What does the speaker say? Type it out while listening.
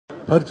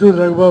పరుచూరి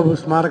రఘుబాబు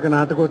స్మారక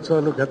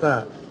నాటకోత్సవాలు గత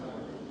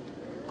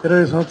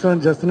 20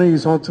 సంవత్సరాలు చేస్తున్నాయి. ఈ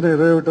సంవత్సరం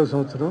 21వ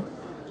సంవత్సరం.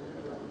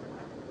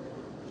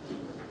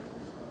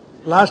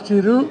 లాస్ట్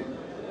ఇయర్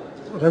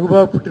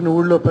రఘుబాబు పుట్టిన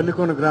ఊళ్ళో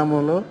పల్లికోన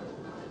గ్రామంలో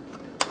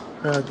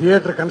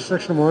థియేటర్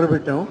కన్స్ట్రక్షన్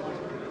మొదలుపెట్టాం.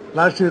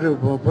 లాస్ట్ ఇయర్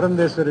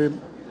పురంధేశ్వరి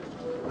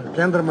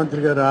కేంద్ర మంత్రి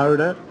గారు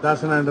ఆవిడ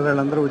దాసనారాయణ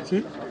వాళ్ళందరూ వచ్చి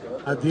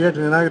ఆ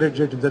థియేటర్ ఇనాగ్రేట్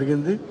చేయడం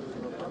జరిగింది.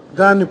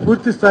 దాన్ని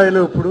పూర్తి స్థాయిలో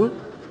ఇప్పుడు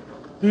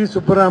టి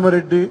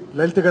సుబ్బరామరెడ్డి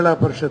లలిత కళా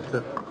పరిషత్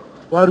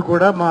వారు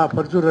కూడా మా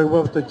పరుచూరి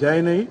రఘుబాబుతో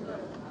జాయిన్ అయ్యి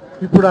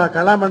ఇప్పుడు ఆ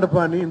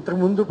కళామండపాన్ని,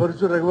 ఇంతకుముందు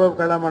పరుచూరి రఘుబాబు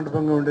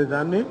కళామండపంగా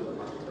ఉండేదాన్ని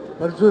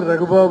పరుచూరి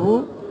రఘుబాబు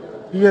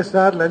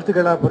టిఎస్ఆర్ లలిత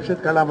కళా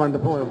పరిషత్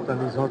కళామండపం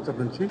అవుతుంది ఈ సంవత్సరం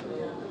నుంచి.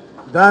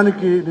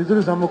 దానికి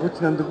నిధులు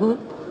సమకూర్చినందుకు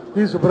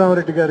టి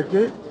సుబ్బరామరెడ్డి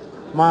గారికి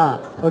మా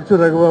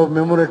పరుచూరి రఘుబాబు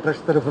మెమోరియల్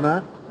ట్రస్ట్ తరఫున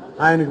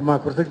ఆయనకు మా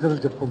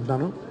కృతజ్ఞతలు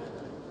చెప్పుకుంటున్నాను.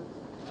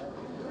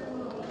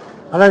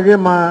 అలాగే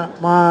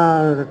మా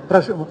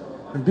ట్రస్ట్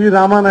డి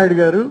రామానాయుడు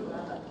గారు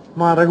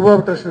మా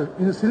రఘుబాబు ట్రస్ట్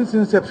సిన్స్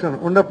ఇన్సెప్షన్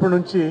ఉన్నప్పటి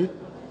నుంచి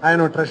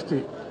ఆయన ట్రస్టీ.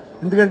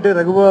 ఎందుకంటే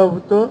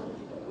రఘుబాబుతో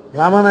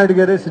రామానాయుడు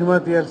గారే సినిమా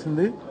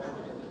తీయాల్సింది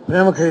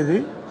ప్రేమ ఖైదీ,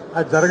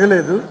 అది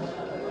జరగలేదు.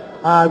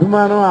 ఆ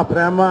అభిమానం, ఆ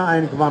ప్రేమ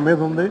ఆయనకి మా మీద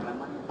ఉంది.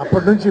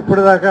 అప్పటి నుంచి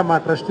ఇప్పటిదాకా మా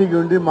ట్రస్టీకి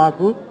ఉండి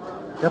మాకు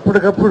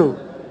ఎప్పటికప్పుడు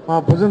మా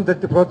భుజం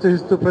తట్టి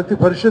ప్రోత్సహిస్తూ ప్రతి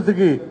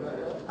పరిషత్తుకి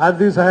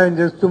ఆర్థిక సహాయం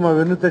చేస్తూ మా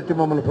వెన్ను తట్టి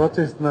మమ్మల్ని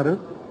ప్రోత్సహిస్తున్నారు.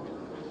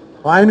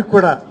 ఆయనకు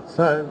కూడా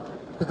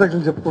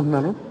కృతజ్ఞతలు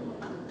చెప్పుకుంటున్నాను.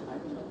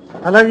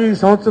 అలాగే ఈ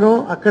సంవత్సరం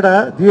అక్కడ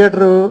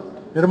థియేటర్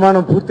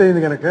నిర్మాణం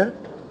పూర్తయింది కనుక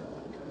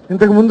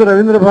ఇంతకుముందు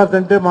రవీంద్ర భారత్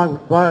అంటే మాకు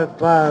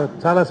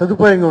చాలా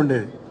సదుపాయంగా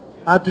ఉండేది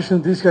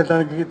ఆర్టిస్టుని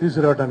తీసుకెళ్ళడానికి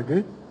తీసుకురావడానికి.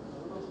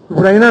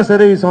 ఇప్పుడు అయినా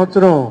సరే ఈ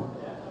సంవత్సరం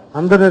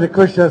అందరినీ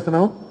రిక్వెస్ట్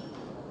చేస్తున్నాం.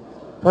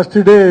 ఫస్ట్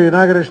డే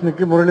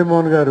ఇనాగరేషన్కి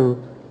మురళీమోహన్ గారు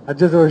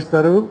అధ్యక్షత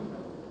వహిస్తారు.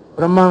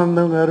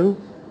 బ్రహ్మానందం గారు,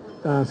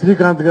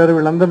 శ్రీకాంత్ గారు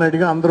వీళ్ళందరినీ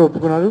అడిగా అందరూ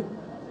ఒప్పుకున్నారు.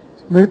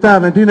 మిగతా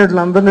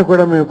నటీనటులందరినీ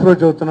కూడా మేము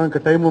అప్రోచ్ అవుతున్నాం.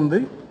 ఇంకా టైం ఉంది.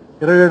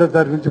 27వ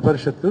తారీఖు నుంచి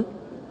పరిషత్తు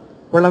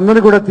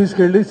వాళ్ళందరినీ కూడా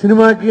తీసుకెళ్లి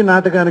సినిమాకి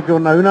నాటకానికి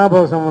ఉన్న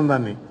అవినాభావ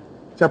సంబంధాన్ని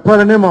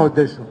చెప్పాలనే మా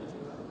ఉద్దేశం.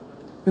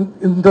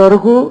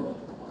 ఇంతవరకు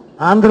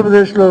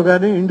ఆంధ్రప్రదేశ్లో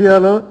కానీ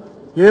ఇండియాలో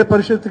ఏ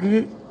పరిషత్తుకి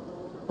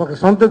ఒక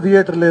సొంత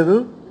థియేటర్ లేదు.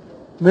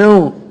 మేము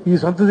ఈ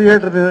సొంత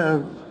థియేటర్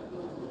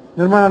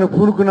నిర్మాణానికి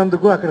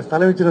పూనుకున్నందుకు అక్కడ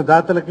స్థలం ఇచ్చిన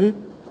దాతలకి,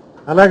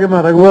 అలాగే మా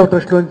రఘుబాబు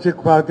ట్రస్ట్ నుంచి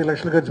 25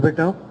 లక్షలు ఖర్చు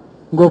పెట్టాం.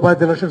 ఇంకో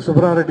 25 లక్షలు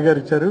సుబ్రహ్మరెడ్డి గారు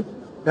ఇచ్చారు.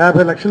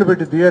 50 లక్షలు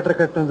పెట్టి థియేటర్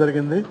కట్టడం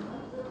జరిగింది.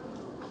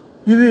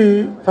 ఇది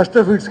ఫస్ట్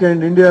ఆఫ్ ఇట్స్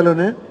కైండ్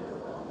ఇండియాలోనే.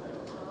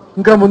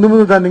 ఇంకా ముందు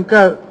ముందు దాన్ని ఇంకా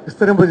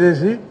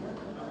విస్తరింపజేసి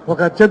ఒక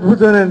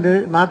అత్యద్భుతమైన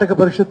నాటక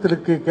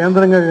పరిషత్తులకి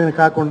కేంద్రంగా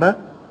కాకుండా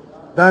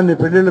దాన్ని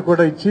పెళ్లిళ్ళు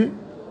కూడా ఇచ్చి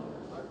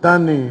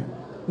దాన్ని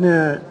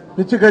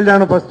నిత్య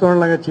కళ్యాణ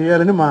పస్తోళనగా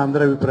చేయాలని మా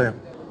అందరి అభిప్రాయం.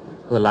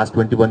 Last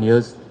 21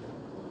 years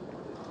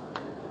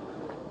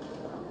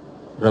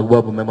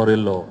Raghubabu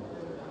మెమోరియల్లో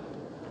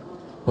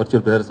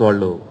Paruchuri brothers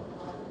వాళ్ళు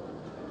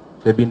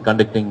they been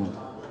conducting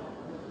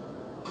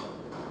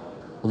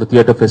the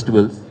theatre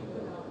festivals.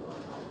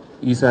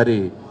 ఈసారి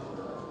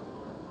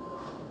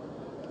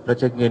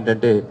ప్రత్యేకంగా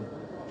ఏంటంటే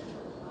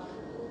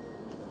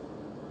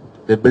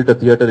they built a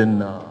theatre in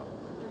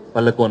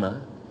Pallekona.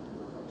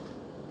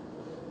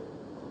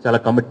 చాలా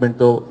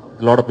కమిట్మెంట్తో,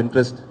 lot of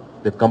interest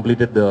they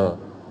completed the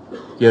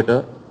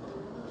theatre.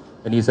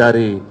 And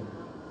ఈసారి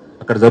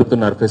అక్కడ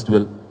జరుగుతున్నారు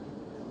festival.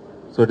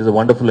 So it is a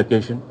wonderful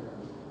occasion.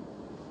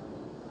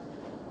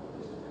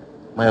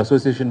 My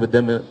association with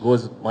them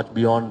goes much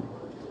beyond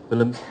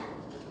films.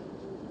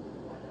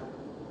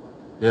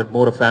 They are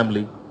more a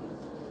family.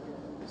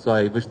 So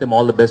I wish them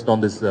all the best on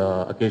this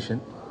occasion.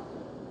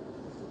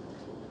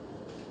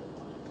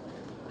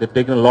 They've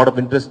taken a lot of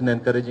interest in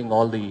encouraging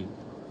all the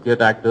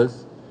theatre actors.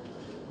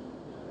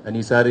 And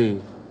ఈసారి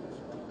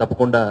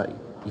తప్పకుండా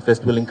ఈ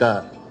festival ఇంకా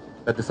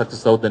పెద్ద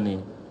success అవుతుందని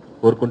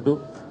కోరుకుంటూ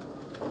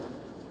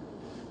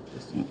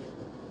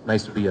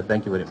nice to be here.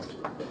 Thank you very much.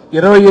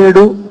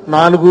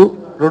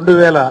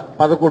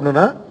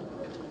 27/4/2011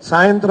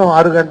 సాయంత్రం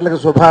 6 గంటలకు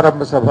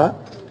శుభారంభ సభ.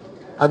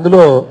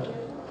 అందులో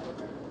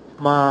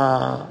మా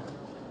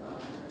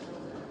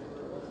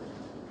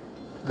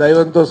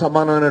దైవంతో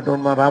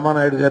సమానమైనటువంటి మా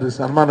రామానాయుడు గారికి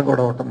సన్మానం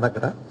కూడా ఉంటుంది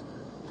అక్కడ.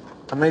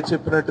 అన్నయ్య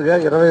చెప్పినట్టుగా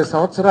 20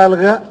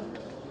 సంవత్సరాలుగా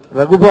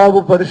రఘుబాబు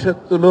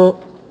పరిషత్తులో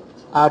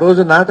ఆ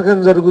రోజు నాటకం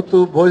జరుగుతూ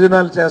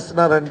భోజనాలు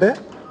చేస్తున్నారంటే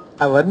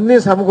అవన్నీ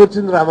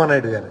సమకూర్చింది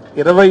రామానాయుడు గారు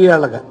 20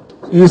 ఏళ్లగా.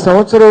 ఈ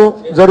సంవత్సరం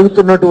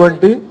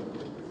జరుగుతున్నటువంటి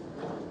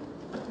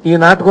ఈ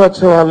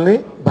నాటకోత్సవాల్ని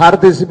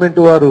భారతీయ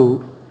సిమెంట్ వారు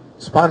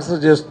స్పాన్సర్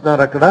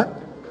చేస్తున్నారు. అక్కడ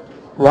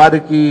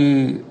వారికి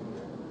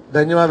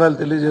ధన్యవాదాలు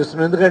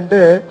తెలియజేస్తున్నాను. ఎందుకంటే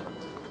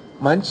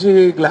మంచి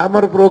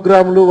గ్లామర్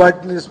ప్రోగ్రాంలు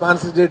వాటిని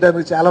స్పాన్సర్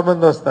చేయడానికి చాలా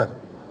మంది వస్తారు,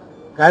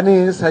 కానీ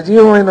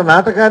సజీవమైన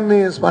నాటకాన్ని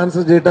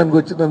స్పాన్సర్ చేయడానికి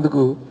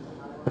వచ్చినందుకు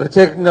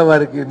ప్రత్యేకంగా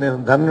వారికి నేను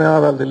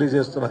ధన్యవాదాలు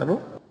తెలియజేస్తున్నాను.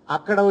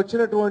 అక్కడ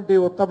వచ్చినటువంటి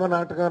ఉత్తమ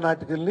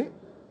నాటకుల్ని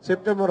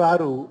సెప్టెంబర్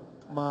 6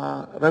 మా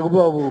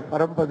రఘుబాబు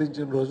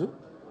పరంపదించిన రోజు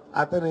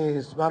అతని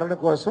స్మరణ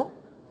కోసం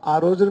ఆ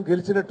రోజున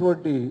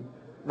గెలిచినటువంటి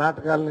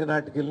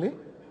నాటకుల్ని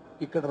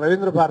ఇక్కడ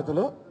రవీంద్ర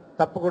భారతిలో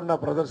తప్పకుండా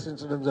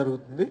ప్రదర్శించడం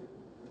జరుగుతుంది.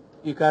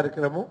 ఈ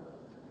కార్యక్రమం.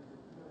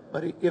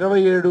 మరి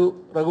 27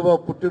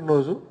 రఘుబాబు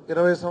పుట్టినరోజు.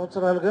 20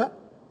 సంవత్సరాలుగా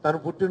తన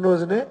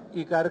పుట్టినరోజునే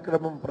ఈ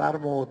కార్యక్రమం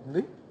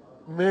ప్రారంభమవుతుంది.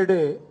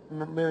 మేడే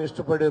మేము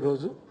ఇష్టపడే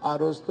రోజు, ఆ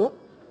రోజుతో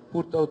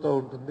పూర్తవుతూ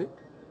ఉంటుంది.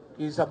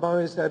 ఈ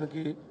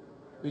సమావేశానికి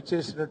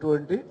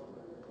విచ్చేసినటువంటి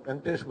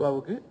వెంకటేష్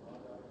బాబుకి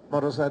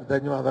మరోసారి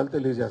ధన్యవాదాలు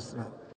తెలియజేస్తున్నాను.